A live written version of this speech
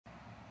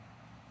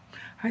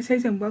Hi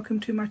Says and welcome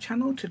to my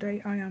channel. Today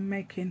I am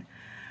making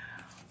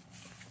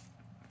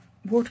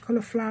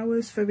watercolour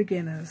flowers for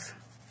beginners,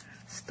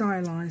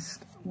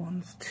 stylized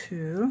ones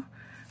too,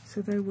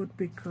 so they would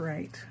be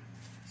great.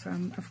 So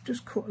I've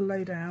just cut a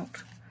load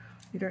out.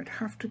 You don't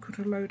have to cut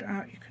a load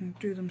out, you can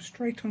do them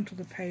straight onto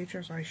the page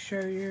as I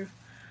show you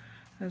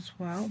as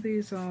well.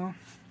 These are,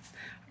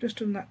 I've just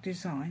done that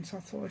design, so I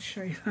thought I'd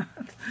show you that.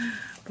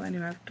 But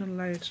anyway, I've done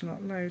loads,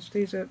 not loads.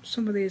 These are,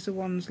 some of these are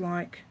ones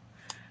like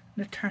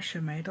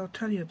Natasa made. I'll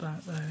tell you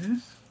about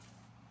those.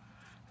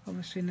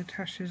 Obviously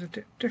Natasha is a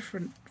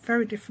different,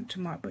 very different to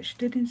mine, but she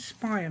did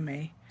inspire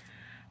me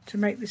to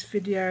make this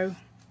video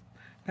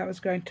that I was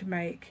going to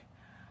make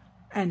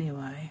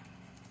anyway.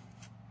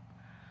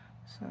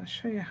 So I'll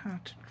show you how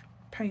to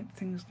paint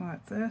things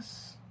like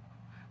this.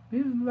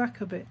 Move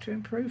back a bit to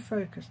improve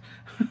focus.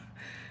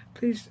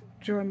 Please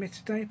join me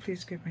today.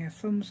 Please give me a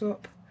thumbs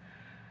up.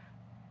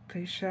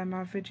 Please share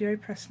my video,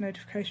 press the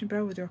notification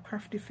bell with your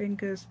crafty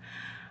fingers,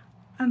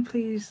 and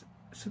please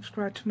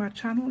subscribe to my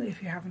channel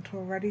if you haven't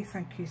already.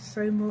 Thank you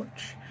so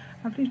much.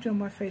 And please join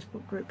my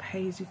Facebook group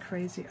Hazy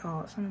Crazy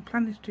Arts. I'm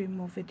planning to do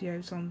more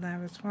videos on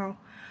there as well,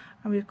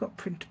 and we've got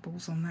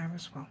printables on there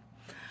as well.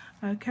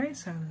 Okay,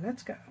 so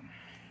let's go.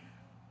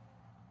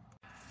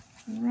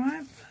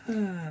 Right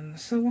then,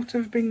 so what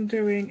I've been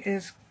doing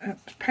is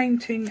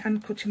painting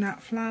and cutting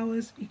out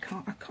flowers.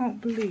 I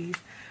can't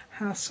believe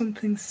how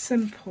something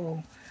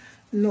simple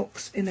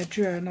looks in a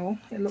journal.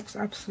 It looks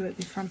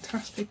absolutely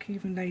fantastic,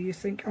 even though you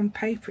think on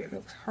paper it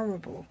looks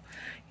horrible.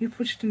 You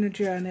put it in a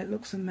journal, it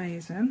looks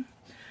amazing.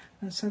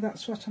 And so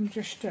that's what I'm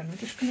just doing. I'm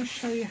just going to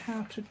show you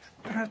how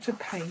to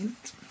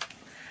paint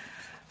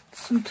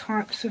some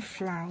types of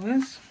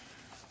flowers.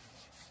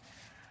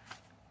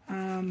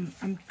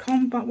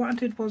 But what I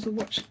did was I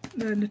watched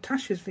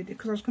Natasha's video,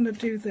 because I was going to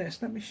do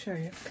this. Let me show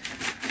you.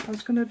 I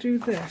was going to do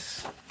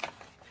this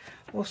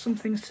or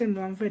something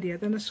similar on video.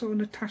 Then I saw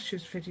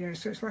Natasha's video,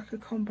 so it's like a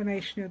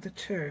combination of the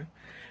two.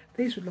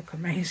 These would look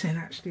amazing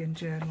actually in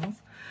journals.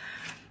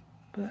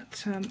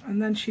 But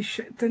and then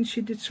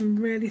she did some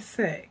really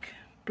thick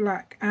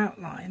black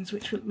outlines,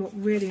 which would look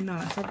really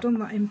nice. I've done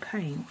that in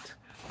paint.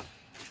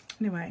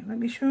 Anyway, let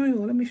me show you.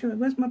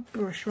 Where's my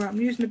brush? Right, I'm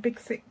using a big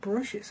thick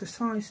brush. It's a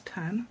size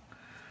 10.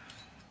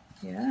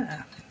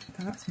 Yeah,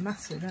 that's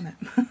massive, isn't it?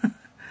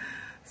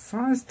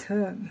 Size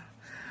 10.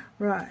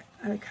 Right,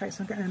 okay,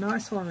 so I'm getting a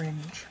nice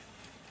orange.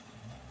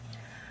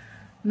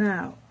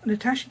 Now,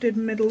 Natasha did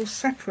middles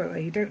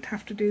separately. You don't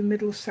have to do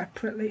middles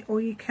separately,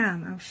 or you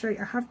can. I'll show you.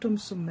 I have done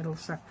some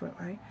middles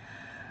separately.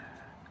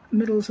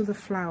 Middles of the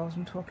flowers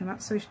I'm talking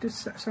about. So she did.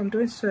 So I'm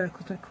doing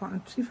circles.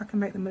 And see if I can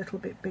make them a little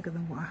bit bigger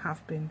than what I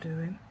have been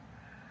doing.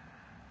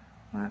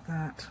 Like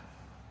that.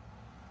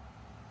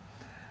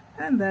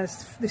 And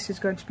this is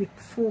going to be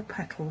 4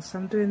 petals, so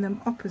I'm doing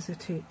them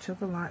opposite each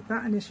other like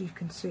that. And as you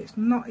can see, it's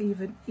not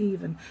even.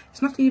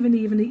 It's not even,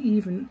 not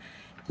even,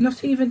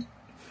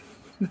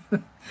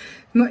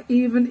 not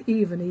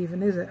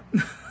even, is it?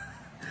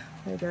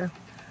 There you go.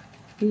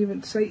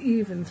 Even, say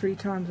even 3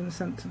 times in a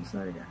sentence.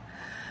 There we go.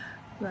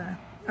 There.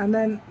 And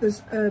then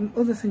there's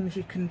other things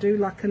you can do,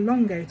 like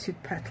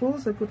elongated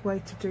petals. A good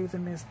way to do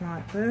them is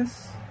like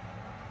this.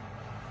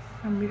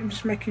 I'm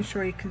just making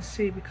sure you can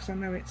see, because I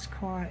know it's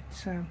quite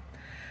so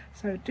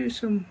do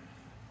some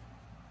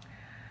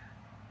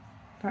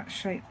that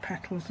shaped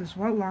petals as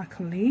well, like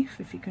a leaf,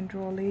 if you can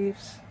draw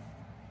leaves.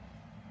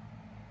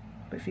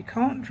 But if you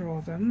can't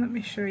draw them, let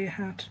me show you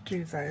how to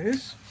do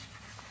those.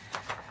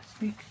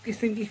 You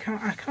think you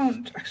can't? I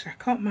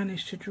can't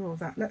manage to draw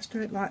that. Let's do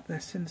it like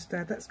this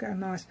instead. Let's get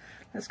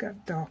a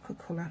darker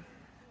colour.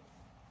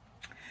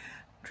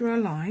 Draw a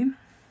line,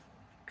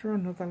 draw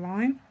another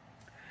line,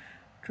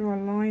 draw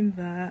a line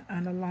there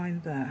and a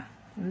line there,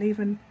 and leave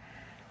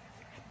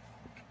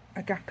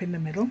a gap in the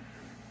middle.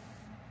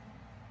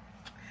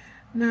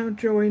 Now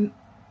join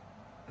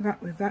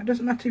that with that.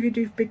 Doesn't matter if you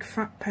do big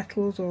fat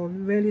petals or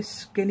really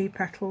skinny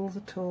petals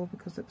at all,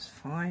 because it's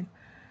fine.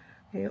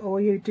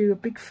 Or you do a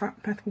big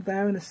fat petal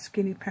there and a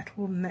skinny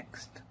petal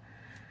next,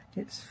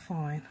 it's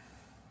fine.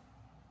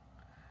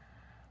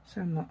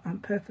 So I'm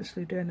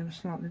purposely doing them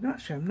slightly.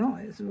 Actually I'm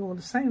not, it's all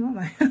the same,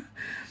 aren't they?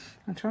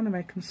 I'm trying to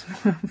make them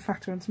smaller,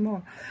 fatter and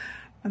smaller.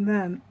 And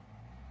then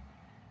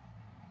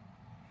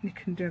you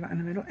can do that in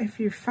the middle. If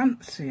you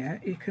fancy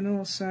it, you can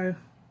also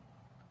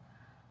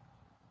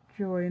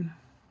join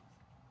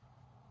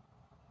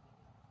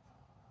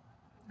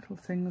little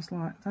things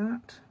like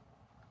that.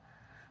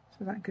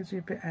 So that gives you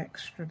a bit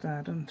extra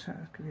there, doesn't it?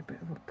 Give you a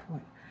bit of a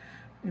point.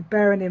 And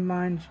bearing in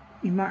mind,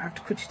 you might have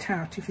to cut it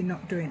out if you're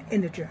not doing it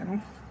in a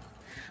journal.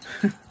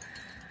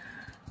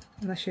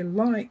 Unless you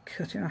like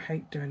cutting. I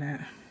hate doing it.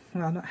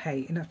 Well, not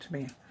hate, you know what I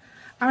mean.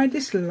 I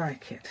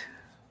dislike it.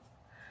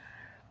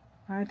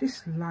 I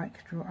dislike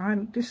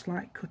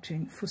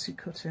cutting, fussy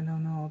cutting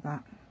and all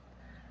that.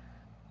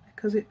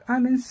 Because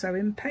I'm so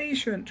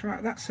impatient.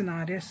 Right, that's an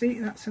idea. See,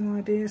 that's an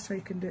idea, so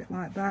you can do it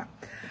like that.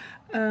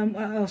 What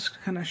else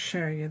can I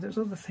show you? There's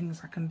other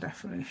things I can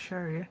definitely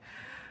show you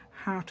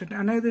how to,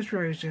 I know there's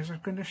roses, I'm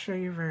going to show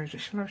you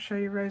roses. Shall I show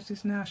you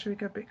roses now? Shall we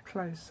go a bit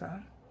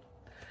closer?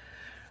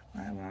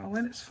 Right, well,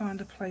 let's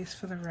find a place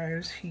for the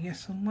rose here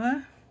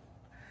somewhere.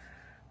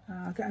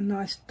 I'll get a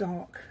nice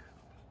dark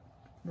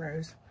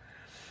rose.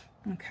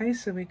 Okay,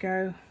 so we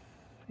go,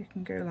 you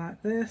can go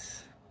like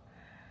this.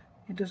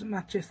 It doesn't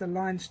matter if the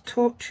lines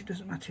touch, it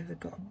doesn't matter if they've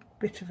got a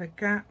bit of a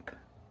gap.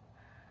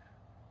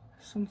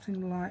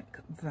 Something like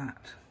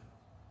that.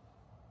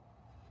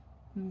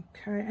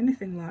 Okay,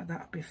 anything like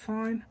that would be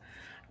fine.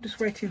 I'm just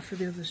waiting for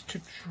the others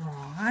to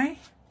dry.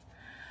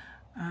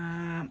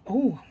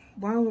 Oh,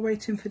 while we're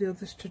waiting for the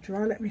others to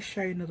dry, let me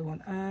show you another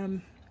one. I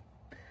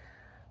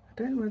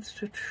don't know whether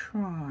to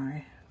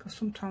try, because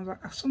sometimes,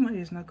 for some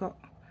reason, I've got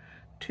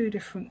two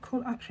different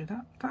colours. Actually,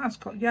 that has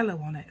got yellow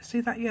on it. See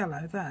that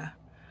yellow there?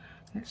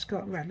 It's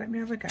got red. Let me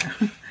have a go.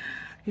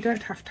 You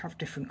don't have to have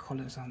different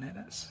colours on it.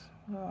 That's,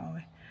 where are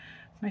we?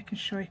 Making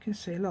sure you can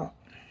see. Look.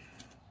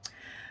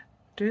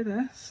 Do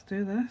this,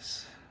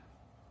 this,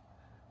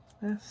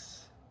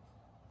 this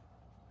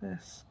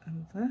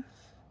and this.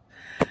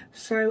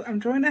 So I'm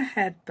drawing a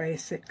head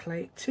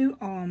basically, 2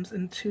 arms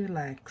and 2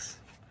 legs.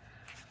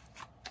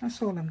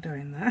 That's all I'm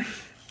doing there.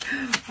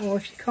 Or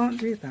if you can't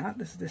do that,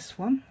 there's this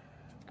one.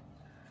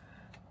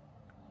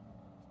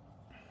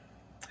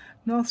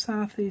 North,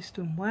 south, east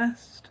and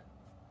west.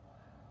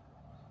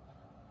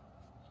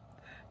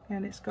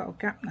 And it's got a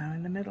gap now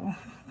in the middle.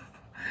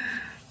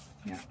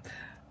 Yeah.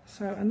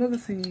 So another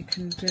thing you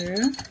can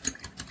do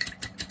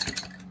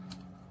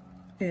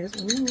is,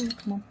 ooh,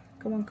 come on.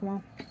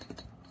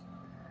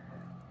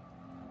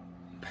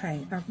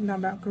 Paint. Now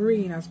that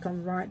green has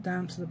gone right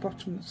down to the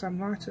bottom, so I'm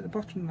right at the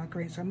bottom of my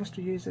green, so I must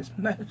have used this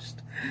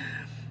most.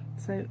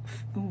 So,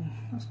 oh,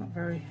 that's not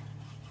very,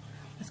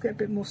 let's get a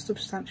bit more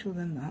substantial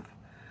than that.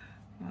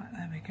 Right,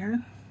 there we go.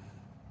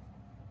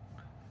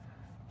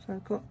 So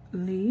I've got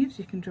leaves,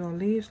 you can draw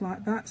leaves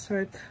like that.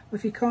 So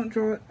if you can't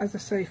draw, as I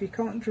say, if you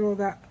can't draw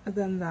that,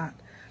 then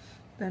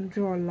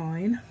draw a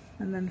line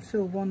and then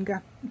fill one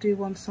gap, do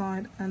one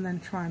side and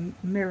then try and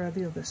mirror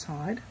the other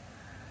side.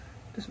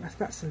 Doesn't matter if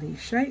that's a leaf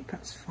shape,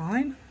 that's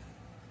fine.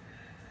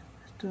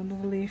 Let's do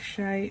another leaf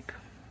shape.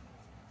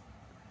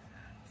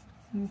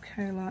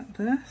 Okay, like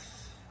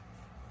this.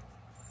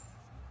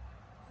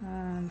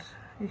 And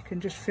you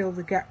can just fill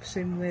the gaps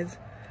in with,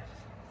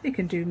 you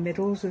can do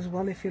middles as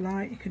well if you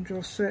like. You can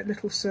draw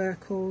little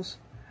circles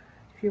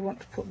if you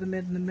want to put them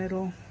in the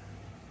middle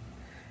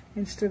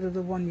instead of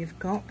the one you've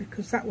got,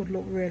 because that would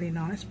look really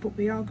nice. But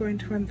we are going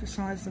to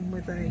emphasise them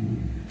with a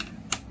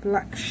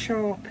black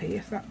Sharpie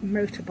if that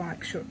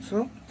motorbike shuts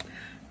up.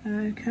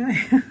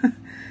 Okay.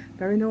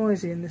 Very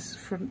noisy in this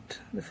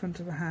the front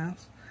of the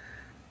house.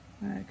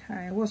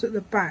 Okay, I was at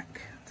the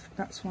back,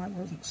 that's why it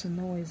wasn't so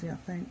noisy, I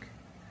think.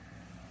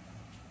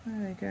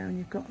 There we go, and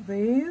you've got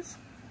these.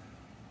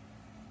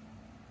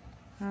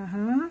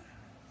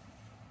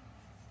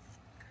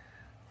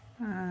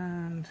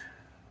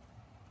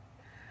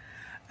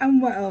 And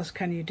what else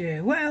can you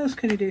do? What else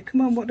can you do?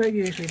 Come on, what do I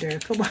usually do?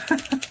 Come on.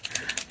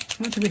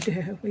 What do we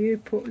do? We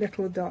put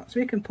little dots.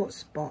 We can put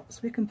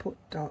spots. We can put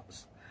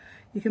dots.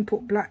 You can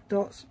put black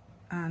dots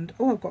and,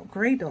 oh, I've got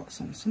grey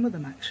dots on some of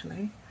them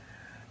actually.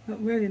 Look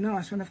really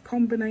nice when I've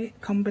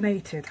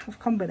combinated.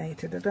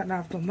 I don't know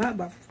if I've done that,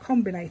 but I've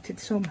combinated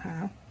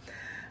somehow.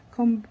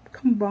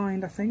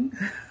 Combined, I think,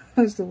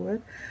 was the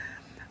word.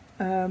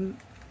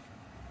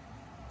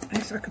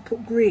 So I could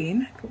put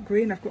green.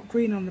 I've got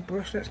green on the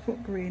brush. Let's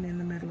put green in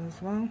the middle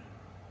as well.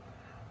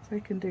 So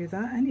you can do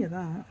that, any of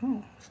that.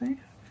 Oh, see?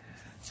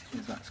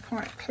 That's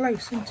quite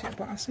close, isn't it?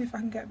 But I'll see if I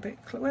can get a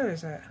bit close. Where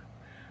is it?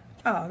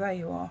 Oh, there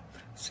you are.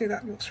 See,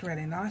 that looks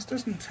really nice,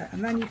 doesn't it?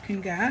 And then you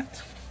can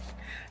get,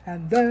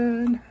 and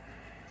then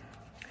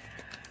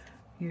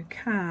you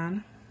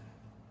can,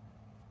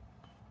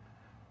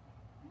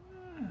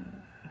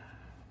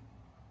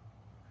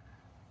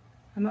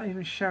 I'm not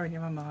even showing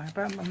you, am I?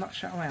 But I'm not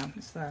showing, I am,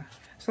 it's there.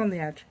 It's on the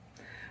edge.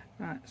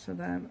 Right, so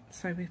there,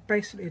 so we've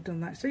basically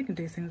done that. So you can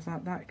do things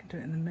like that, you can do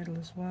it in the middle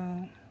as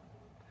well.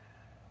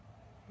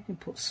 You can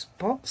put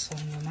spots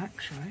on them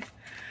actually.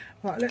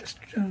 Right, let's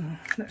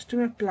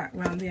do a black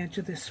round the edge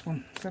of this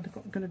one. So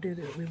I'm going to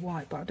do it with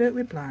white, but I'll do it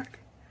with black.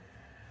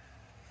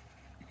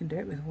 You can do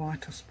it with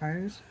white, I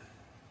suppose.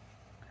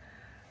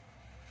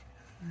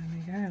 There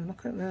we go,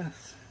 look at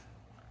this.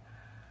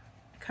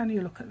 Can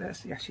you look at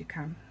this? Yes, you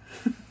can.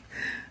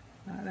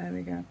 Right, there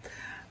we go.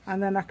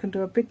 And then I can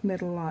do a big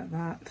middle like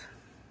that.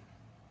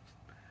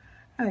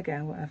 And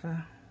again,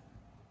 whatever.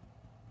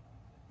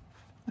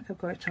 Like I've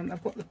got it on,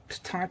 I've got the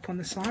type on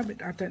the side,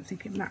 but I don't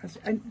think it matters.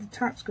 And the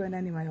type's going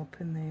anyway up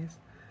in these.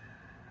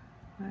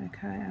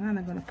 Okay, and then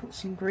I'm going to put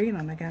some green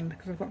on again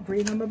because I've got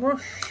green on my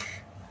brush.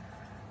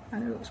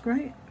 And it looks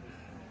great.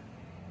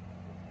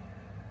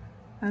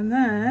 And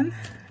then,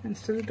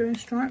 instead of doing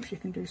stripes, you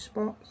can do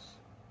spots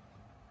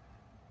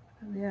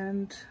at the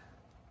end.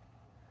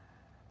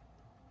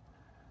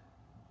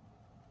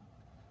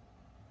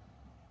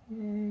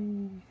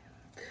 Yay.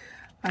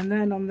 And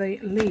then on the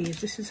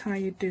leaves, this is how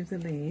you do the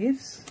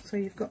leaves. So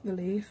you've got the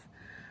leaf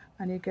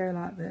and you go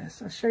like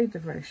this. I showed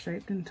the rose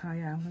shape, didn't I?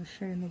 Yeah, I'm going to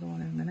show you another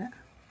one in a minute.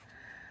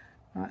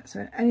 Right,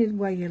 so any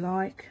way you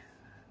like,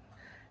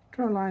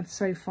 draw a line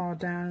so far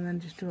down and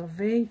then just draw a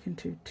V. You can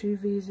do 2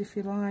 V's if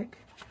you like.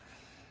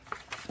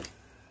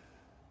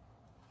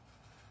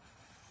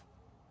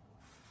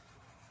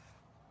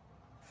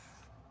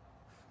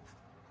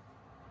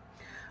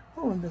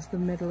 Oh, and there's the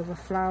middle of a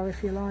flower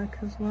if you like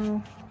as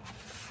well.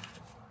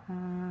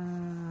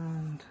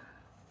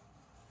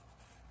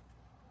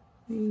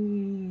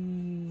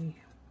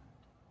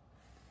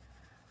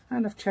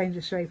 And I've changed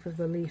the shape of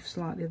the leaf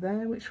slightly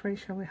there. Which way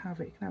shall we have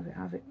it? You can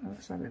have it.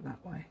 Let's have it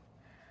that way.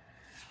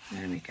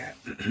 There we go.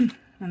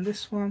 And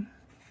this one,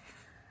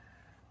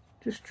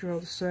 just draw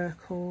the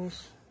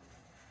circles.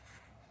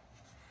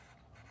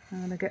 I'm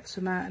going to get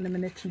some out in a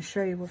minute and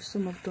show you what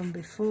some I've done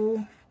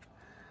before.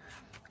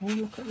 Oh,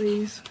 look at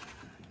these.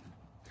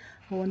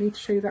 Oh, I need to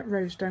show you that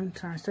rose,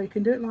 don't I? So you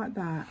can do it like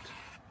that.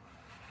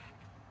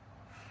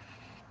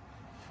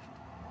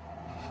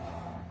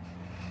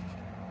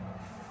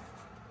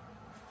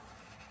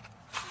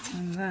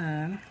 And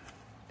then,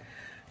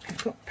 if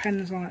you've got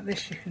pens like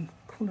this, you can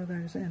colour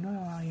those in. Where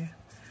are you?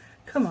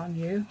 Come on,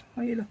 you.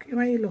 Where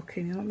are you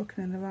looking? You're not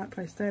looking in the right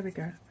place. There we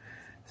go.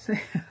 So,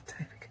 there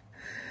we go.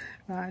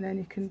 Right, and then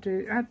you can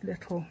do, add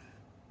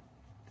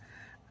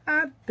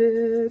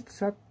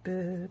bits,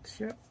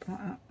 yep, like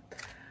that.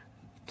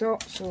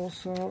 Dots, all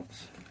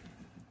sorts.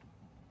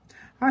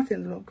 I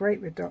think they look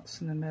great with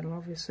dots in the middle.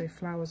 Obviously,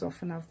 flowers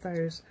often have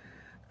those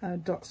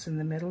dots in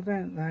the middle,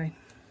 don't they?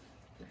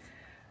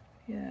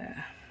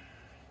 Yeah.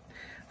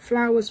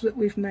 Flowers that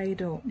we've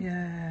made up,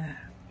 yeah.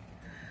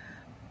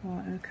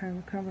 Right, okay,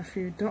 we'll have a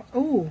few dots.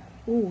 Oh,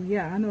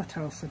 yeah, I know what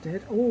else I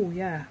did. Oh,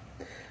 yeah.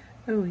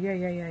 Oh,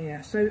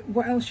 yeah. So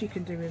what else you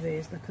can do with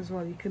these? Look, as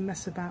well, you can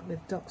mess about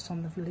with dots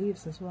on the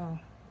leaves as well.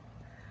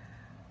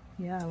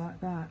 Yeah, like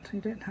that.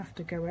 You don't have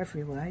to go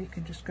everywhere. You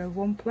can just go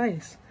one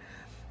place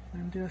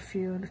and do a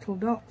few little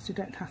dots. You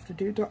don't have to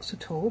do dots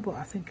at all, but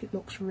I think it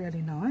looks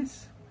really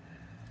nice.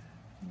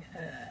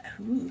 Yeah.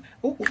 Ooh.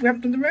 Oh, we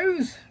haven't done the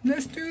rose.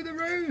 Let's do the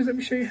rose. Let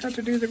me show you how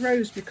to do the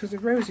rose, because the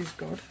rose is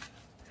good.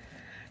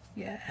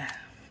 Yeah.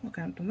 Look,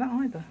 I haven't done that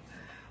either.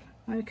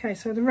 Okay,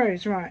 so the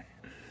rose, right.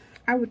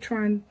 I would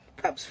try and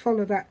perhaps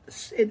follow that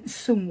in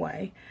some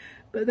way,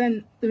 but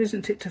then there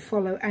isn't it to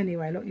follow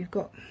anyway. Look, you've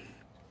got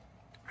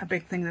a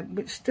big thing that,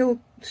 but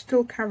still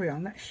carry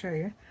on. Let's show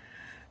you.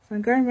 So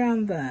I'm going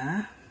around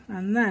there,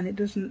 and then it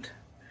doesn't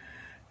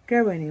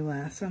go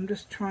anywhere. So I'm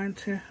just trying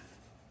to,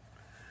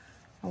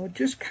 I would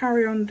just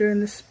carry on doing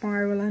the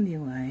spiral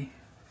anyway.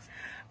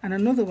 And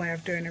another way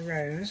of doing a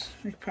rose,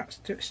 we perhaps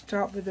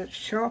start with a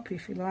Sharpie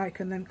if you like,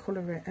 and then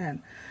colour it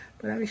in.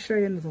 But let me show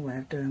you another way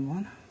of doing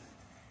one.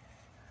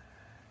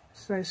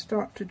 So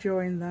start to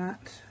join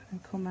that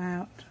and come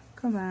out,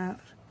 come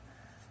out,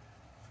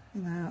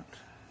 come out,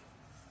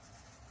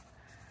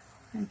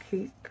 and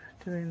keep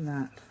doing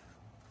that.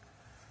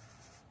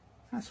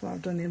 That's what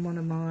I've done in one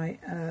of my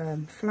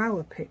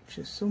flower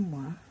pictures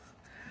somewhere.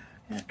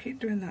 Yeah, keep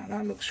doing that.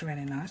 That looks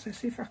really nice. Let's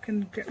see if I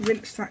can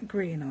rinse that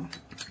green off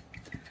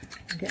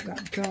and get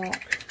that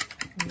dark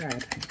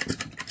red.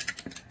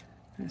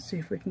 Let's see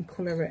if we can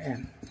colour it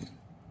in.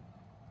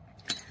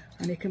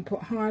 And you can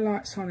put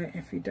highlights on it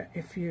if you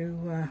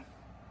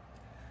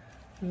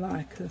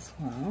like as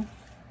well.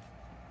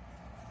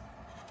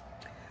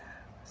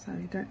 So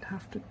you don't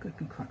have to. You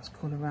can perhaps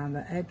colour around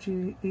the edge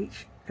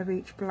of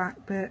each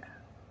black bit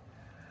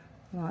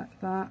like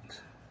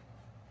that,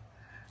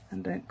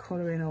 and don't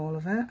colour in all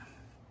of it.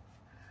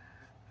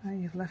 Now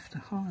you've left a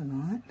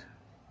highlight,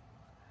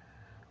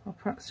 or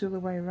perhaps the other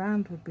way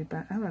around would be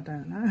better. I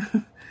don't know.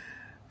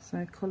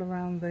 So colour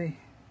around the.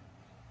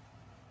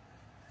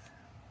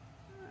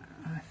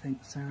 I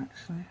think so,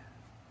 actually.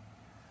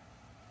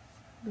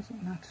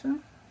 Doesn't matter.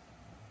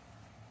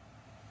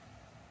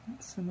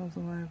 That's another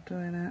way of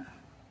doing it.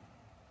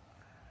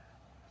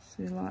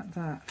 See, like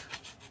that.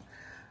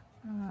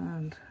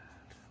 And a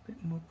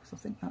bit more, because I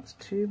think that's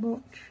too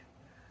much.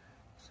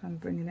 So I'm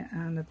bringing it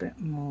down a bit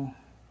more.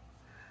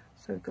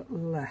 So we've got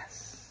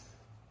less.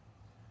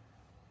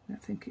 I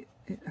think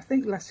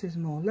less is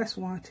more. Less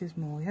white is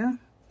more, yeah?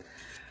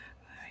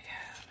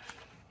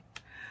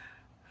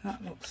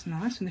 That looks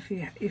nice, and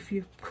if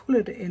you've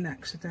coloured it in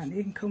accidentally,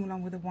 you can come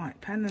along with a white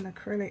pen and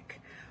acrylic,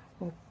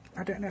 or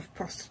I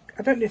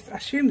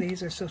assume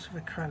these are sort of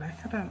acrylic.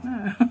 I don't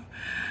know,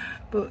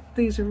 but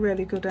these are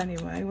really good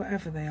anyway,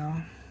 whatever they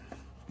are.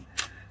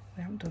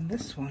 We haven't done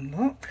this one.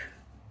 Look,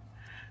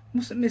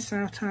 mustn't miss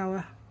out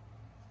our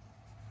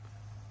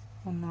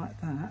one like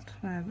that.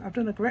 I've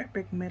done a great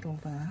big middle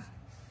there.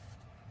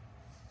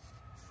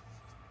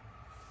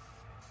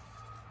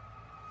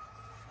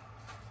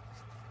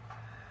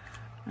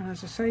 And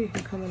as I say, you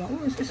can colour like,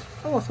 oh, is this?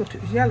 Oh, I thought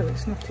it was yellow.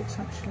 It's not. It's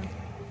actually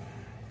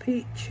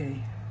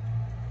peachy.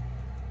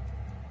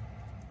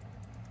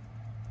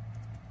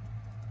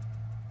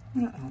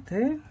 That'll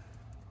do.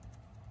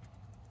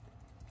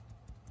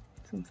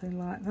 Something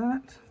like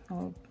that.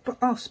 Oh,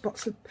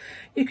 spots of.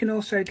 You can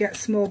also get a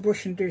small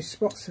brush and do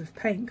spots of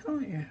paint,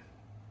 can't you?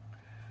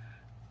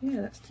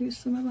 Yeah, let's do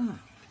some of that.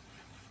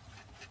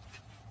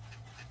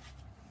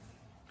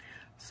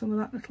 Some of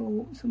that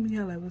little, some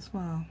yellow as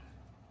well.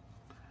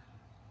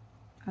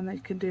 And then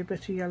you can do a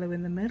bit of yellow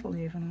in the middle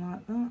even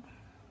like that.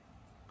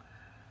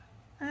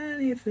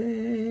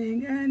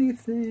 Anything,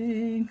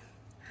 anything.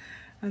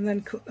 And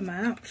then cut them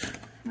out.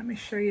 Let me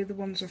show you the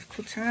ones I've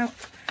cut out.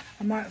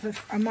 I might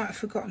have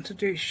forgotten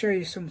to show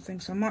you something,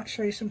 so I might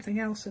show you something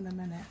else in a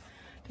minute.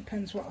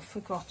 Depends what I've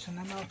forgotten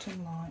and what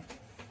I'm like.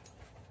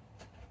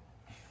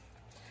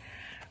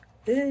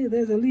 Hey,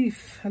 there's a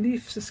leaf. A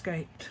leaf's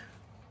escaped.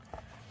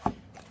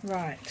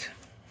 Right.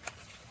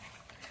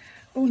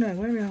 Oh no,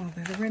 where are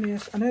they? They're really,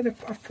 I know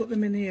I've put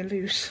them in here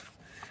loose.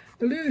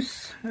 The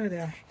loose. Oh, they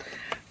are.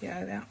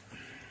 Yeah, they are.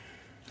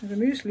 There's a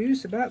moose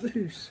loose about the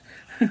hoose.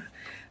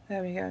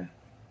 There we go.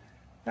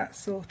 That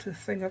sort of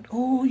thing.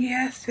 Oh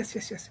yes, yes,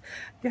 yes, yes.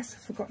 Yes,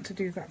 I've forgotten to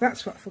do that.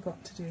 That's what I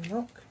forgot to do.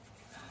 Look.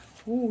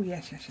 Oh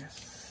yes, yes,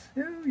 yes.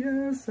 Oh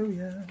yes, oh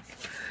yes.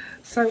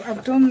 So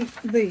I've done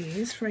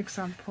these, for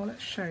example.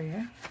 Let's show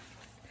you.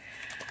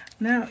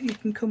 Now you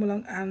can come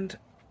along and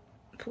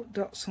put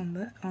dots on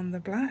the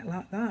black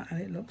like that,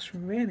 and it looks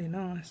really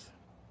nice.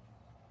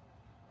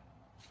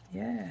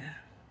 Yeah.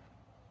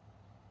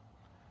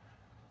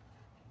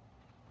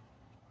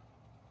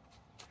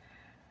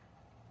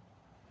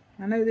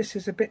 I know this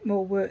is a bit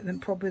more work than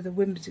probably the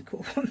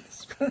whimsical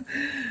ones,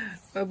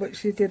 but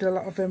she did a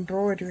lot of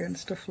embroidery and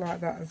stuff like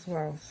that as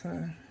well,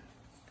 so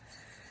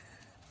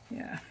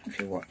yeah, if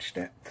you watched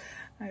it.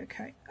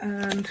 Okay,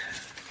 and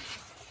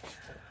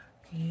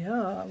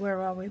yeah,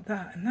 where are we with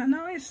that? Isn't that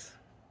nice?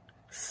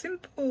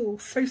 Simple,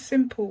 so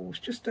simple. It's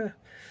just a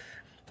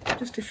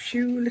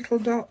few little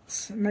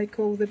dots make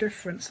all the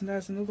difference. And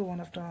there's another one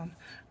I've done,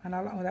 and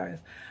I like, oh, there it is,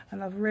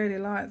 and I really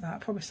like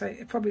that.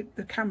 Probably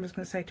the camera's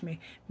going to say to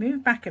me,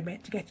 move back a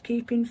bit to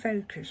keep in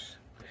focus.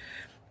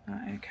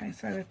 Right, okay,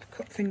 so we've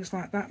got things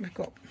like that. We've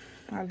got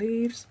our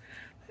leaves.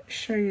 Let's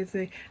show you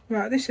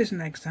right. This is an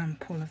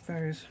example of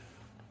those.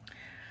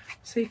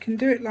 So you can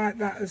do it like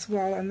that as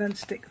well, and then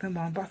stick them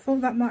on. But I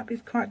thought that might be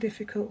quite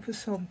difficult for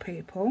some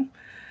people,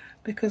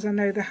 because I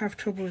know they have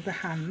trouble with the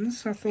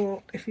hands. So I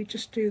thought if you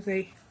just do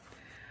the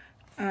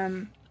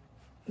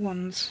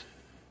ones,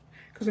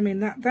 because I mean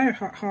that they're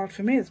hard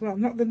for me as well,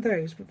 not than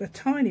those, but the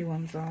tiny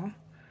ones are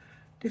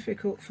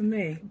difficult for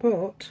me.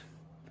 But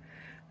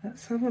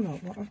let's have a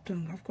look what I've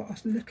done. I've got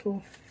a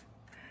little,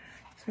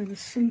 so there's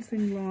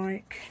something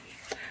like,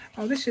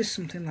 oh, this is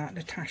something like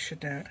Natasa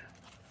did,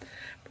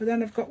 but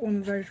then I've got one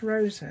of those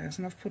roses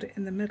and I've put it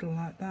in the middle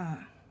like that.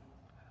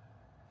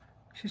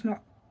 She's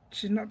not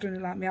doing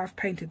it like me. I've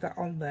painted that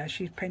on there.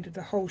 She's painted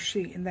the whole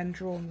sheet and then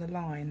drawn the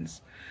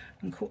lines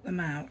and cut them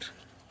out.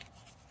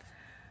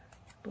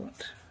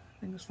 But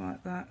things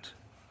like that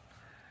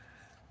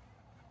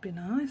would be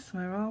nice.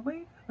 Where are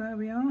we? There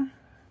we are.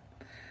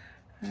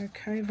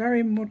 Okay,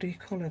 very muddy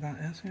colour that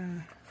is,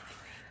 yeah.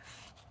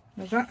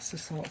 Well, that's the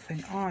sort of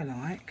thing I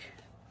like.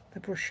 The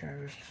brush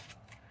shows.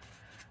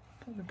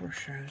 Put the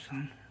brush shows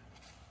on.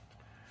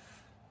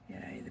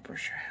 Yay, the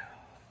brush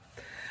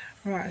show.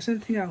 Right, is there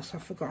anything else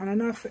I've forgotten? I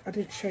know I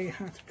didn't show you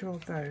how to draw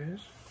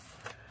those.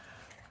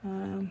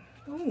 Oh,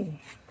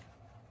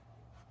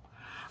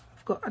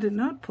 I didn't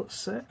know I'd put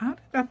how did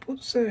I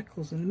put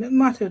circles in the middle? It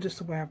might have just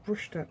the way I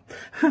brushed it.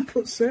 I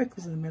put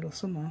circles in the middle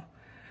somewhere.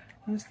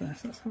 Where's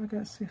this? Let's have a go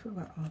and see what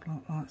that would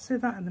look like. See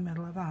that in the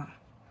middle of that?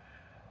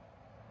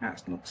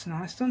 That looks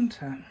nice, doesn't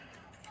it?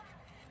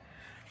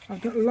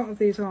 I've got a lot of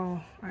these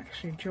are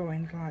actually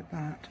joined like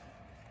that.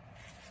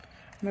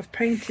 And I've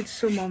painted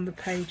some on the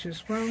page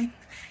as well.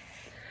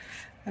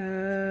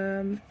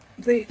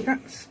 These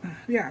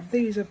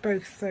are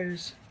both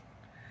those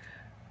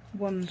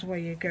ones where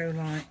you go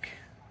like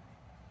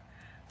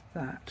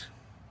that.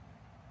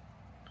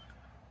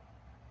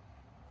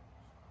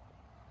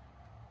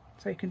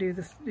 So you can do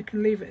this, you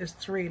can leave it as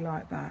 3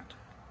 like that.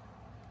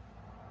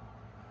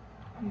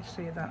 You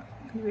see that?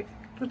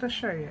 Did I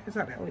show you? Is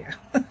that it? Oh yeah.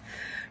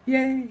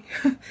 Yay!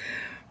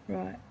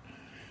 Right.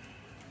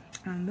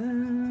 And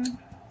then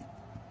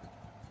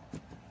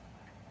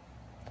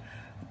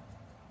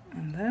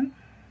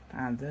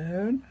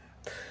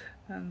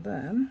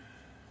the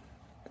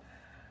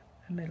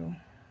middle.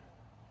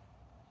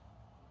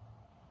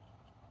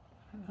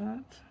 Like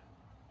that.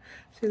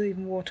 See,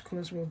 even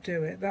watercolours will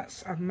do it.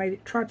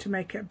 I've tried to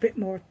make it a bit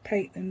more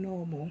opaque than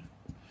normal.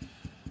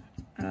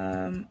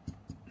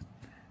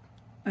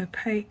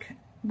 Opaque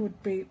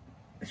would be,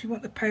 if you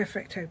want the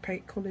perfect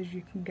opaque colours,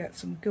 you can get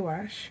some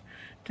gouache.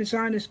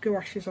 Designer's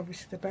gouache is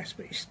obviously the best,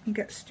 but you can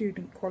get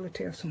student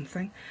quality or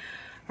something.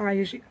 I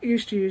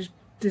used to use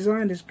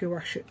designer's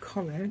gouache at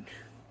college.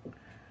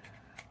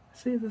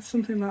 See, there's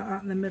something like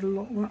that in the middle.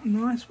 Look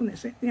nice,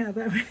 wouldn't it? Yeah,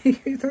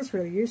 that's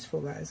really useful,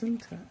 that,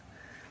 isn't it?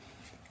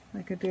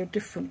 I could do a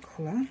different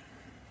colour.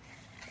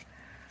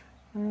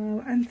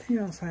 Anything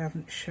else I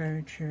haven't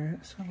showed you?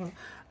 So,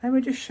 let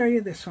me just show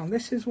you this one.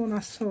 This is one I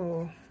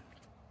saw.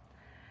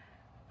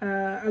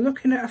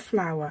 Looking at a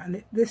flower,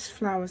 and this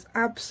flower's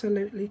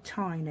absolutely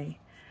tiny.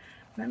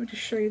 Let me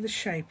just show you the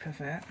shape of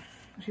it,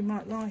 because you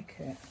might like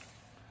it.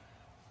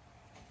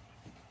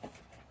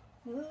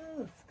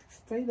 Ugh,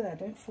 stay there,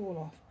 don't fall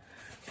off.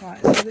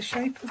 Right, so the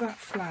shape of that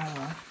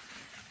flower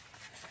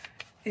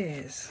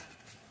is,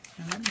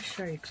 now let me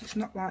show you, because it's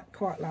not like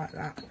quite like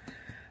that.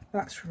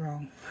 That's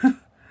wrong.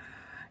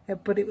 Yeah,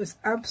 but it was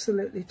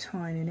absolutely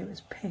tiny, and it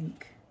was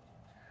pink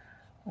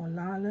or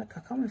lilac.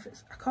 I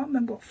can't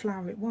remember what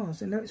flower it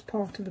was. I know it's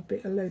part of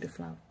a load of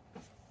flower.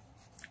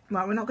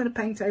 Right, we're not going to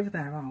paint over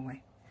there, are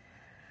we?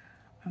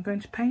 I'm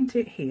going to paint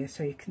it here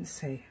so you can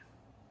see.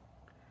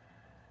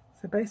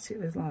 So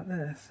basically it's like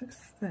this. It's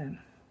thin,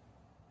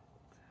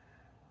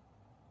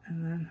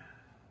 and then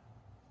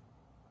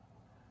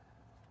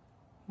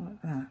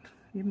like that.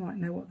 You might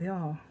know what they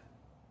are.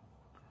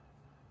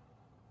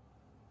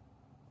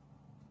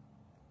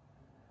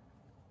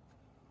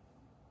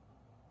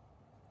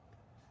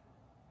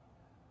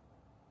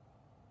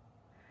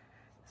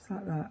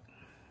 Like that.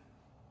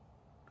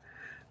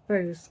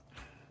 Those,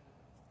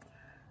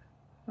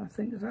 I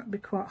think that'd be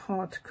quite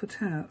hard to cut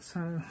out,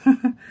 so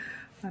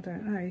I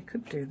don't know. You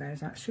could do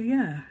those actually.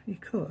 Yeah, you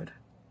could.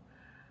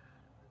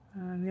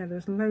 Yeah,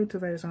 there's loads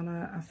of those on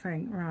I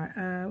think. Right,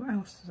 what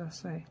else did I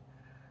say?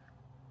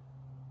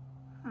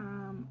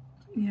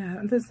 Yeah,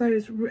 and there's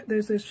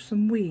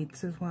some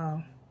weeds as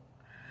well.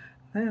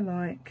 They're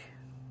like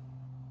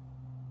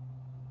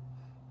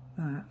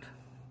that.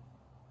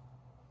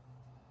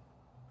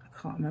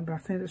 Can't remember. I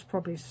think there's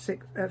probably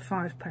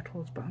 5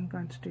 petals, but I'm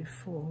going to do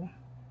 4.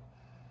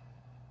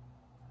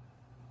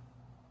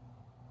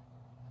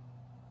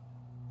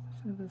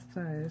 So there's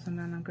those, and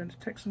then I'm going to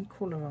take some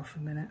colour off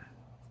a minute.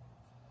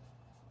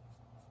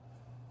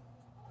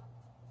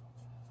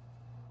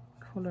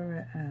 Colour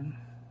it in.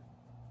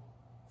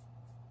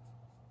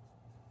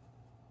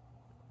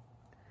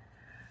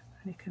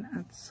 And you can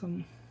add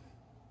some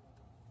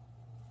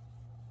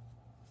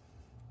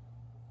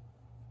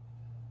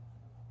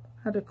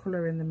add a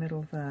colour in the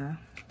middle there,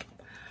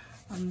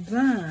 and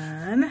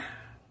then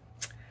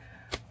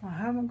I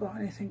haven't got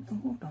anything. Oh,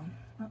 hold on,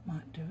 that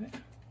might do it.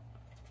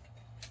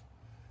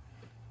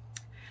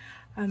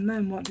 And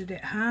then what did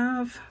it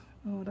have?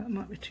 Oh, that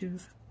might be too,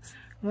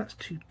 well, that's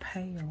too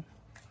pale.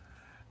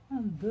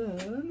 And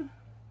then,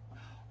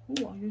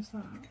 oh, I'll use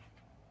that.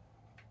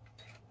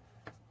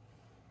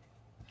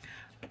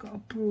 I've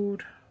got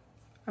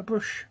a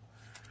brush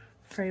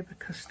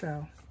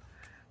Faber-Castell.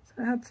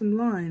 So it had some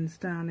lines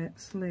down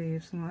its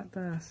sleeves like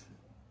this.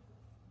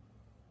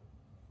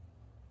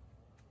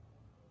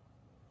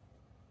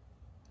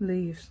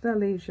 Leaves, they're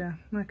leaves, yeah,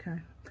 okay.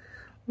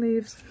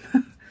 Leaves,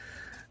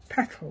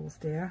 petals,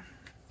 dear.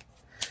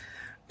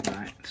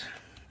 Right,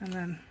 and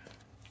then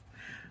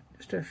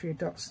just do a few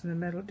dots in the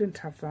middle. Didn't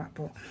have that,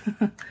 but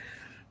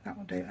that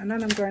will do. And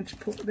then I'm going to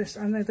put this,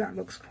 I know that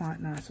looks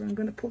quite nice, so I'm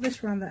going to put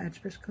this around the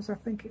edge because I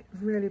think it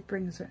really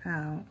brings it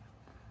out.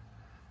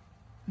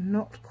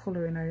 Not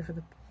colouring over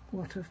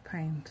what I've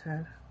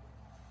painted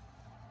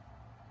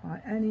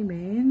by any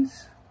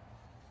means.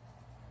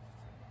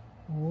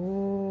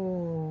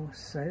 Oh,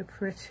 so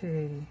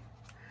pretty.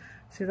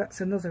 See, that's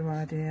another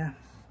idea.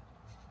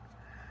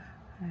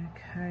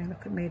 Okay,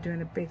 look at me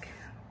doing a big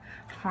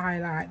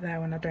highlight there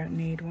when I don't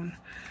need one.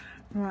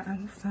 Right, I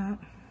love that.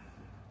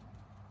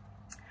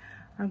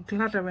 I'm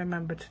glad I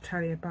remembered to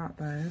tell you about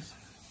those.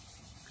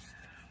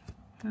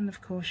 And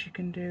of course you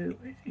can do,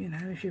 you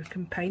know, if you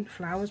can paint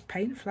flowers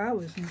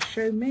and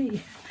show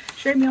me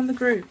on the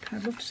group.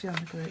 I'd love to see on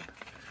the group.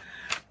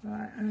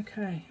 Right,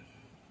 okay.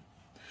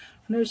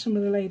 I know some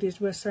of the ladies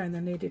were saying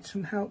they needed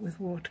some help with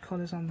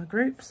watercolours on the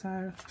group,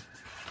 so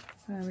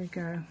there we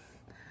go.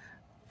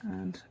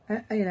 And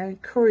you know,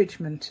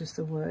 encouragement is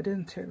the word,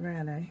 isn't it,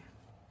 really?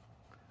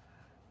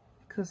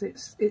 Because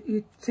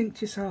you think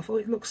to yourself, oh,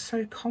 it looks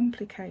so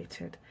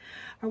complicated.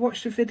 I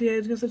watched a video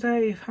the other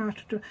day of how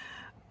to do,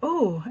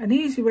 oh, an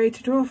easy way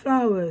to draw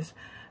flowers.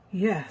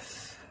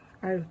 Yes,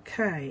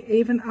 okay,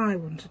 even I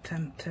wouldn't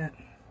attempt it.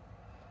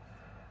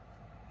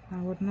 I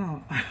would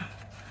not.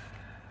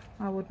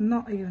 I would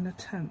not even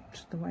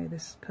attempt the way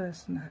this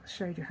person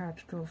showed you how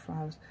to draw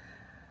flowers.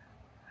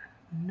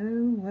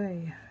 No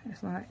way.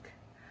 It's like,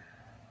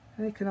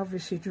 they can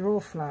obviously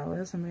draw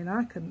flowers. I mean,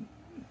 I can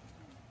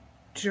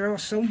draw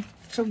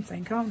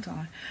something, can't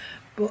I?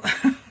 But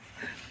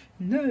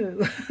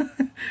no,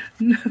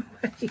 no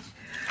way.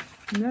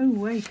 No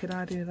way could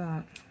I do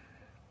that.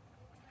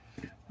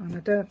 And I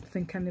don't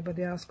think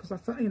anybody else, because I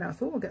thought, you know, I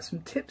thought we'll get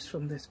some tips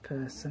from this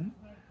person.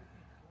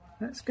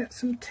 Let's get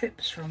some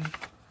tips from.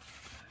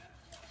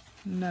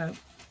 No.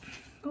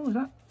 Oh,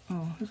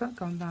 has that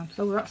gone down?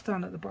 Oh, that's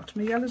down at the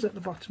bottom. The yellow's at the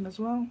bottom as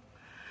well.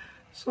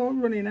 It's all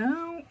running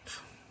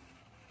out.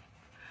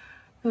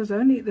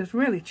 There's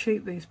really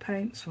cheap, these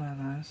paints were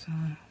though, so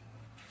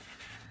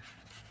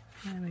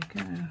there we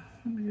go.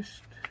 Let me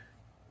just,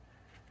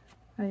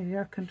 maybe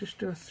I can just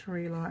do a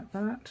 3 like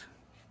that.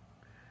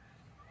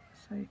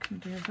 So you can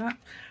do that.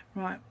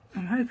 Right,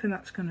 I'm hoping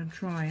that's going to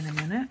dry in a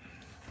minute.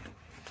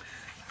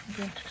 I'm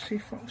going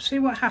to see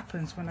what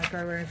happens when I go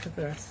over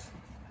this.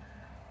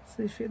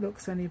 See if it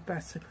looks any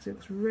better, because it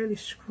looks really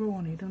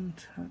scrawny,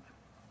 doesn't it?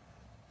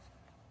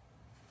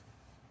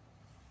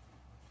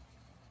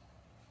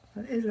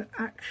 That is an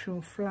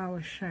actual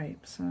flower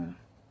shape, so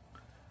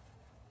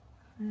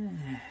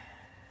yeah.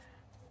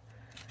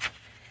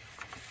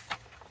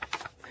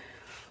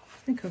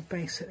 I think I've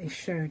basically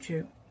showed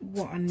you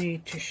what I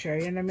need to show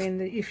you, and I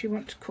mean, if you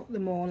want to cut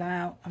them all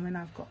out, I mean,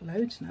 I've got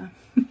loads now.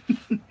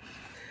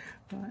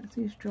 Right, is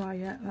these dry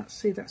yet? Let's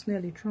see, that's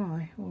nearly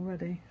dry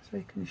already, so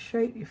you can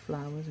shape your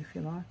flowers if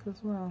you like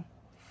as well.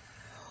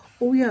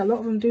 Oh yeah, a lot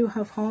of them do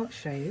have heart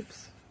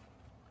shapes.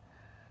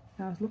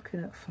 I was looking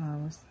at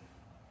flowers.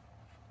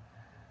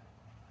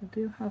 They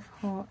do have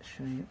heart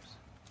shapes.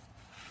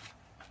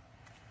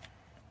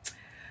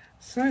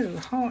 So,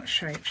 heart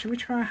shape. Shall we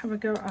try and have a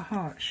go at a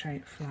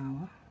heart-shaped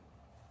flower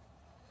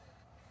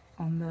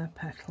on the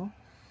petal?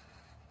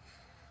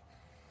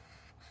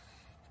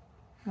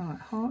 Right,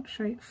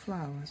 heart-shaped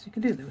flowers. You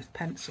can do that with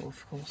pencil,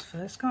 of course,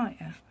 first, can't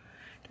you?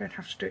 You don't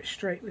have to do it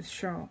straight with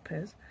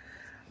Sharpies.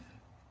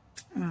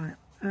 Right,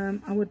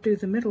 I would do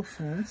the middle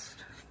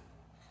first.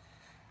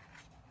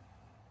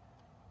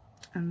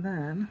 And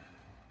then,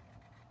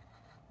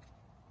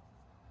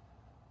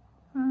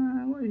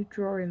 what are you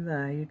drawing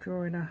there? You're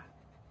drawing a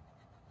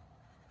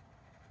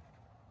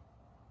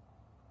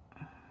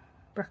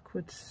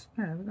backwards,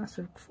 no, that's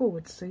a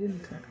forward C,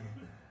 isn't it?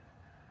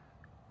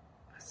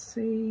 A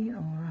C or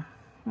a,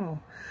 oh,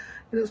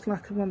 it looks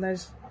like one of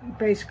those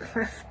base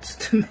clefts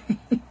to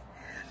me.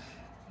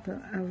 But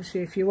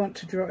obviously, if you want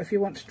to draw it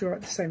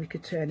the same, you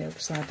could turn it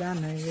upside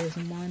down. No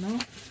reason why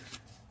not.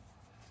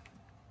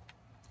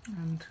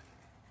 And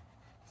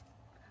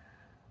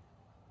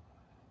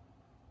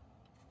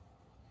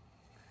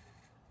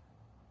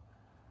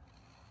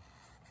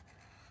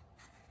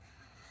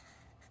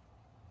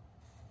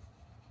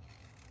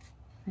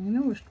you can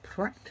always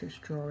practice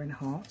drawing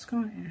hearts,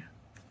 can't you?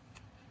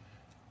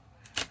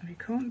 If you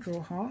can't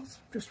draw hearts,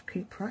 just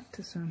keep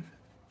practicing.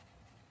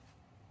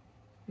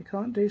 If you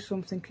can't do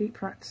something, keep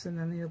practicing,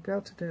 and you'll be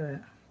able to do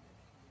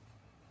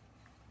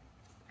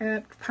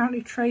it.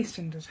 Apparently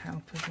tracing does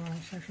help as well,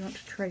 so if you want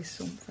to trace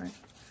something.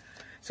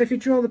 So if you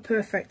draw the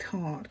perfect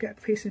heart, get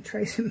a piece of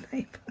tracing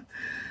paper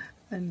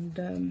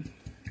and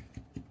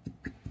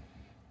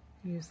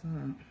use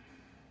that.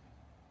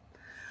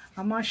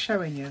 Am I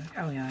showing you?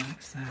 Oh yeah,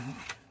 that's that.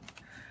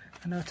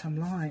 I know what I'm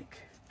like.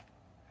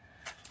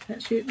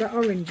 Let's use that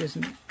orange,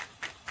 isn't it?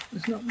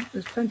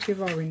 There's plenty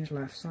of orange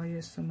left, so I'll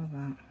use some of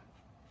that.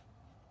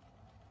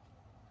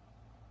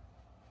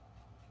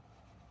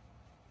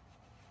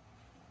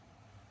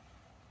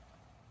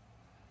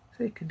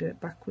 So you can do it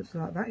backwards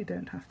like that. You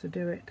don't have to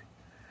do it.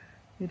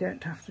 You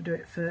don't have to do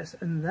it first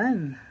and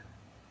then.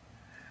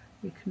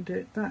 You can do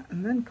it that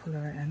and then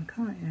colour it in,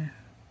 can't you?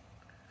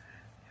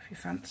 If you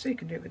fancy, you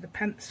can do it with a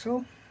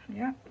pencil.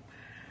 Yeah.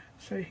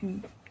 So you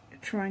can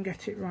try and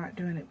get it right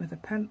doing it with a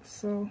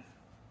pencil.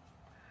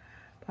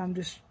 But I'm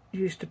just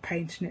used to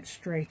painting it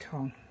straight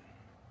on.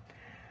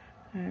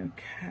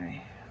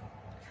 Okay.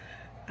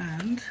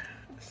 And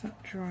is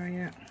that dry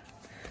yet?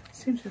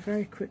 Seems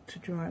very quick to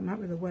dry. It might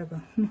be the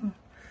weather.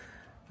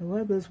 The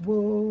weather's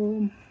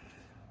warm.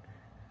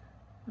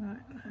 Right,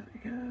 there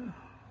we go.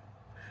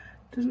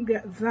 Doesn't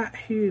get that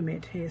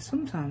humid here.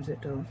 Sometimes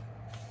it does,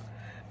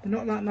 but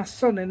not like my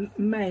son in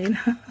Maine.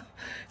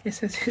 He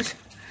says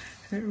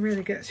it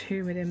really gets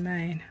humid in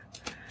Maine.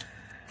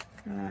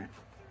 Right.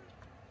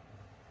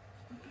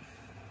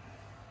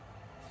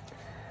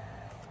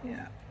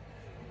 Yeah.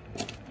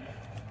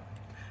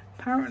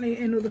 Apparently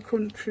in other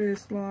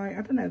countries, like,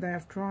 I don't know, they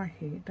have dry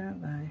heat,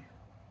 don't they?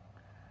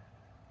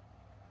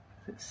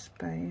 Is it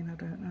Spain? I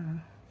don't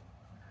know.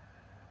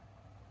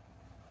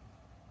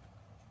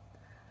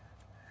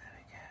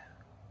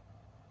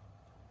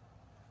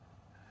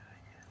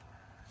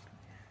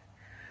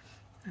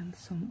 And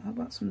I've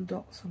got some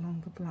dots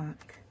along the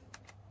black.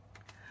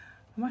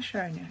 Am I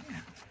showing you?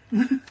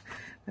 Yeah.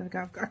 There we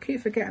go. I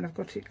keep forgetting I've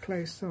got it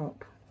close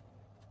up.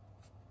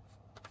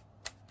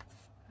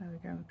 There we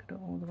go. We got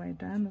it all the way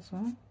down as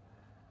well.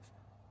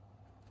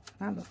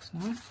 That looks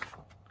nice.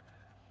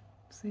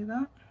 See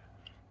that?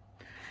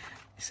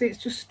 You see,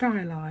 it's just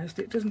stylized.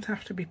 It doesn't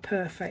have to be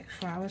perfect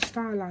flowers.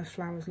 Stylized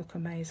flowers look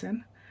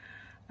amazing.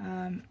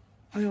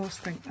 I always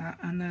think that.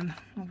 And then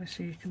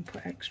obviously you can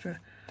put extra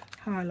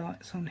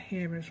highlights on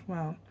here as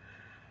well.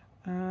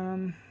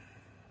 I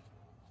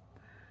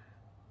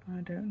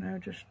don't know,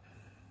 just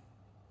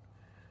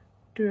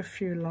do a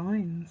few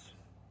lines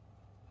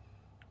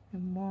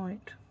in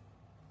white.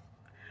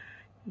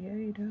 Yeah,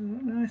 you don't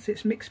look nice.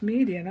 It's mixed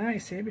media now, you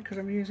see, because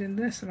I'm using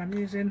this and I'm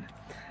using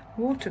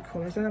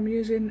watercolours and I'm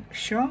using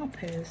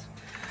Sharpies.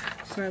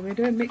 So we're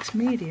doing mixed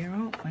media,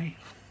 aren't we?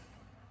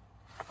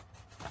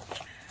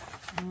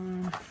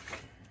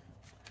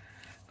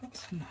 Got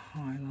some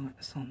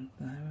highlights on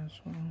there as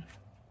well.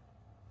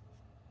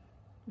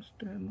 Just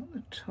do them at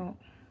the top,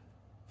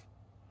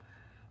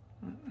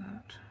 like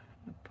that,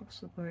 and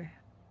possibly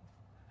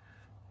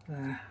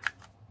there.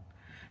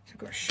 So I've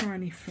got a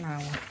shiny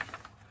flower.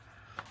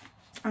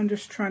 I'm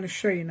just trying to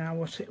show you now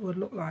what it would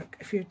look like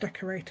if you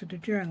decorated a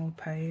journal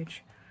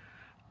page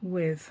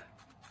with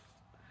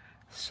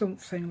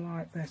something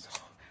like this.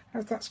 Oh,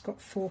 As that's got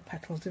 4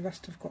 petals, the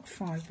rest have got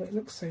 5, but it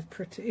looks so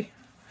pretty.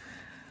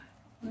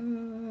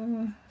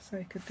 So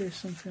you could do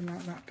something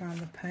like that down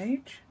the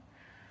page.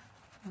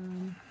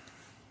 Oh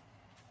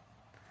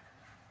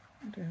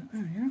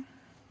yeah,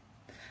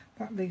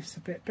 that leaf's a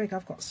bit big.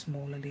 I've got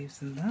smaller leaves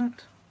than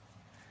that.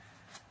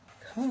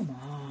 Come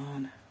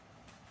on,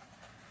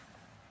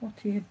 what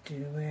are you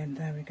doing?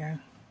 There we go.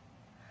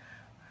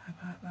 How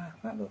about that?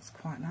 That looks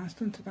quite nice,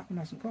 doesn't it? That one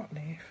hasn't got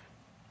leaf.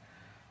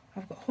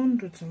 I've got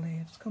hundreds of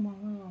leaves. Come on,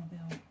 where are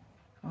they?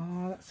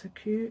 Oh, that's so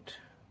cute.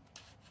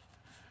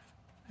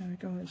 There we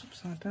go, it's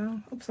upside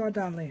down. Upside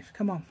down leaf,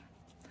 come on.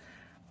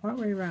 Right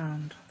way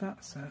round,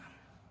 that's it.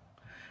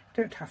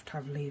 You don't have to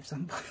have leaves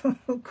on, but they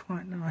look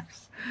quite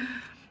nice.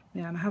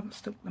 Yeah, and I haven't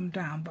stuck them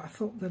down, but I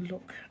thought they'd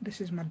look, this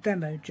is my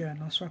demo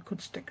journal, so I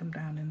could stick them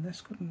down in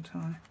this, couldn't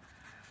I?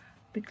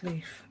 Big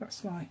leaf,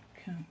 that's like,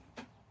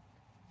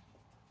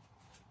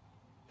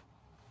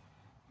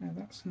 no,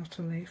 that's not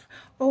a leaf.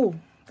 Oh,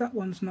 that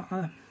one's not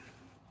a,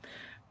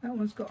 that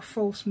one's got a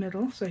false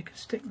middle, so you can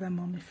stick them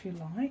on if you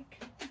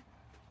like.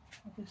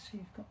 Obviously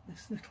you've got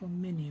this little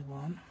mini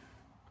one.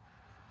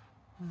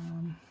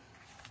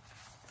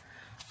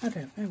 I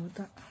don't know, would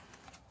that...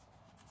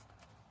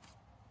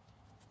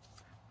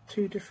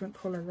 2 different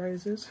colour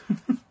roses.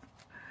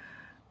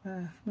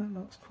 That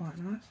looks quite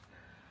nice.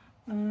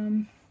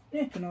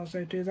 You can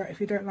also do that if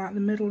you don't like the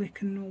middle, you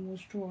can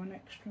always draw an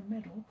extra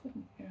middle,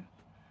 couldn't you?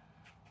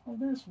 Oh,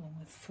 there's one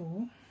with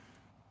 4.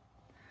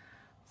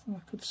 So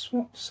I could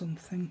swap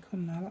something,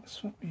 couldn't I? Let's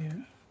swap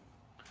you.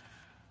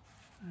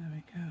 There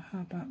we go, how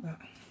about that?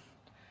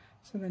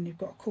 So then you've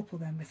got a couple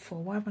then with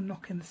 4. Why am I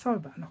knocking, sorry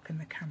about knocking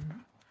the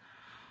camera.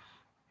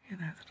 You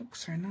know, they look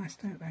so nice,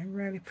 don't they?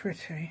 Really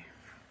pretty.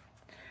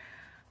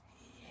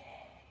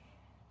 Yeah.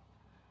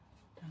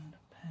 Down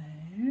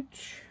the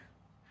page.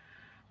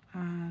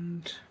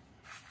 And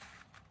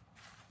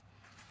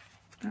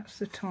that's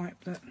the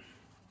type that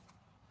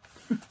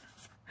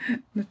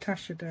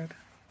Natasa did.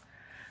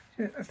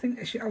 I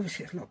think she,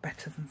 obviously it's a lot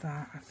better than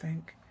that, I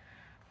think.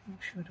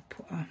 She would have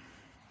put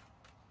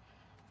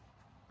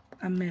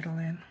a middle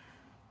in.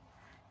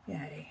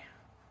 Yay.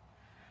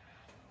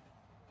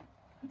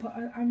 But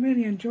I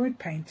really enjoyed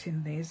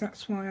painting these,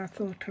 that's why I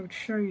thought I would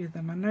show you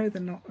them. I know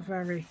they're not a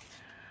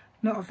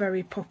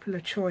very popular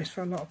choice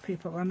for a lot of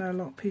people. I know a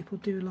lot of people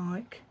do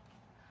like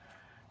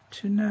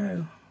to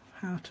know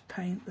how to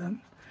paint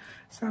them.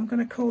 So I'm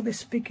going to call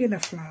this beginner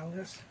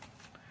flowers.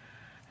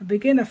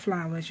 Beginner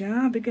flowers,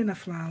 yeah, beginner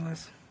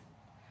flowers.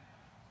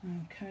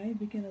 Okay,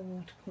 beginner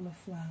watercolour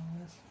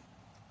flowers.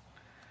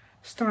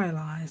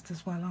 Stylized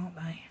as well, aren't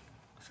they?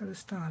 So they're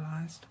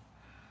stylized.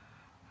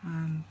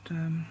 And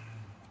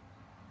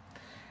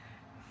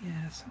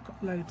yes, I've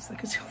got loads. I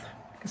can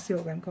see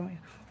all them, can't you?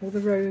 All the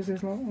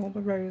roses, all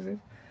the roses.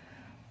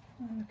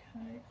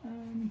 Okay,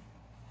 and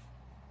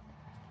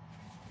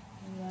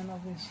then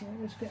obviously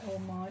let's get all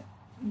my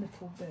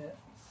little bits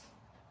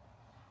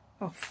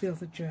off the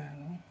other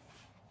journal.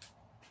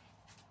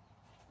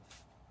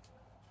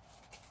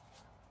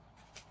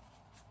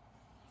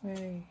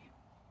 Hey,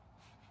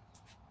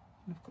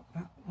 I've got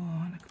that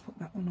one. I could put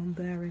that one on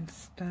there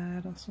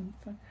instead or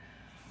something.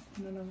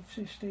 And then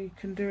obviously you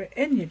can do it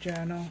in your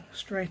journal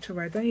straight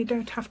away. Then you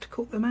don't have to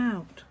cut them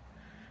out,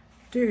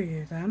 do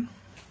you then?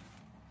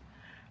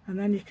 And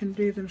then you can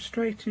do them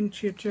straight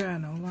into your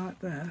journal like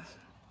this.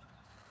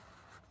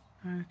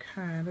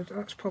 Okay,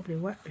 that's probably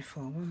wet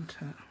before, wasn't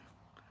it?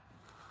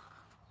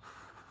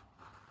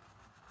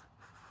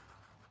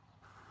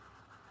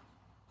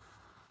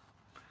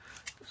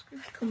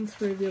 Just come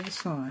through the other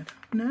side.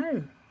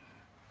 No.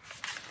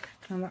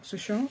 And that's a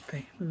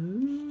Sharpie.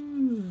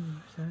 Ooh,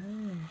 so.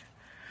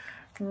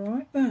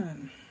 Right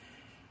then.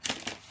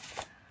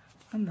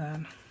 And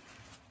then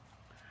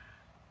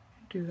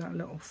do that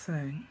little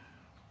thing.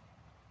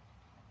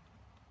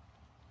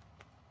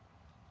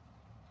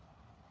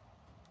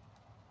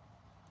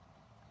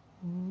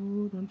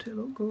 Oh, don't it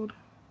look good?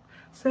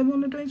 So all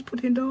I'm doing is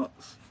put in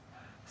dots.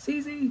 It's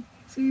easy,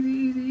 it's easy,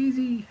 easy,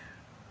 easy.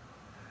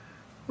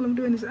 All I'm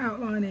doing is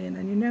outlining,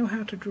 and you know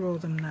how to draw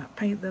them now.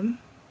 Paint them.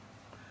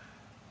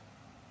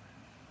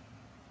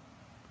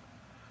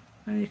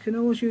 And you can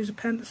always use a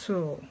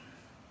pencil.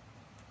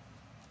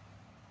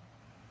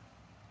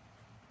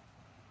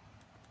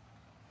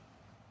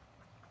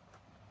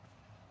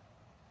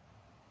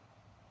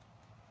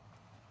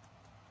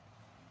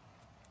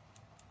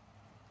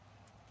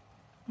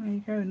 There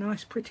you go,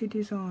 nice pretty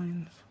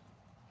designs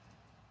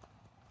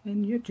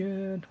in your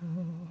journal.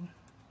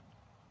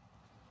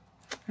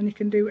 And you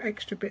can do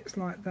extra bits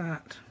like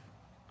that.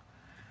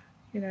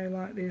 You know,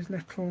 like these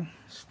little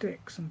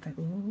sticks and think,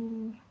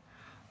 ooh,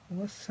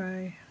 let's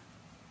say,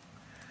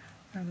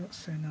 that looks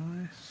so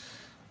nice.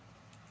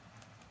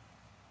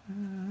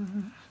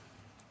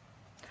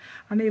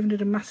 I even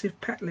did a massive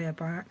petlia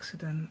by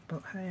accident,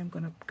 but hey, I'm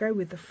going to go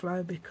with the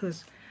flow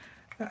because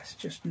that's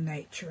just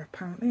nature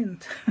apparently,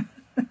 and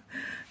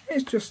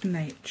it's just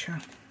nature.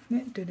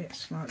 It did it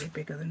slightly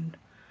bigger than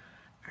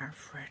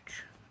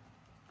average.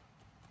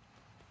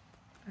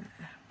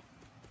 There.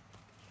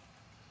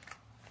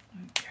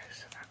 Okay,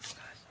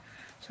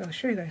 So I'll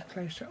show you those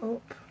closer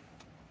up,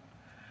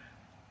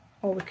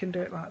 or we can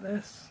do it like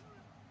this.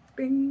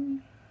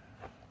 Bing!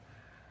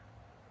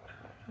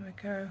 There we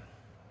go.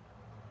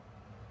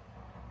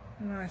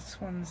 Nice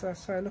ones there.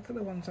 So look at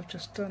the ones I've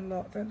just done.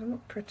 Look, they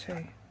look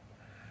pretty.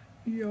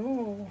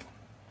 Yo.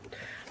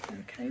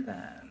 Okay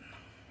then.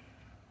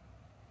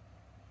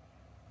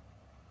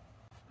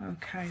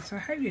 Okay, so I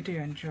hope you did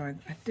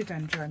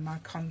enjoy my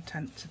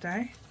content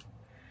today.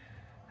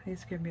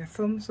 Please give me a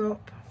thumbs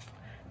up,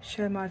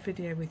 share my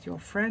video with your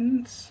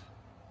friends,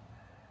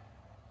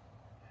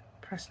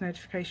 press the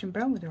notification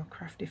bell with your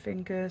crafty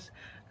fingers,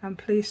 and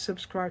please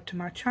subscribe to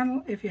my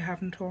channel if you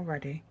haven't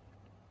already.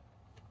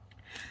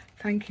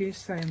 Thank you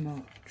so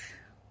much.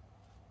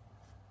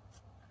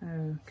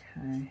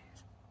 Okay.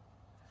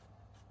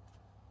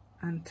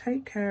 And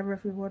take care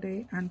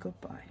everybody, and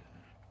goodbye.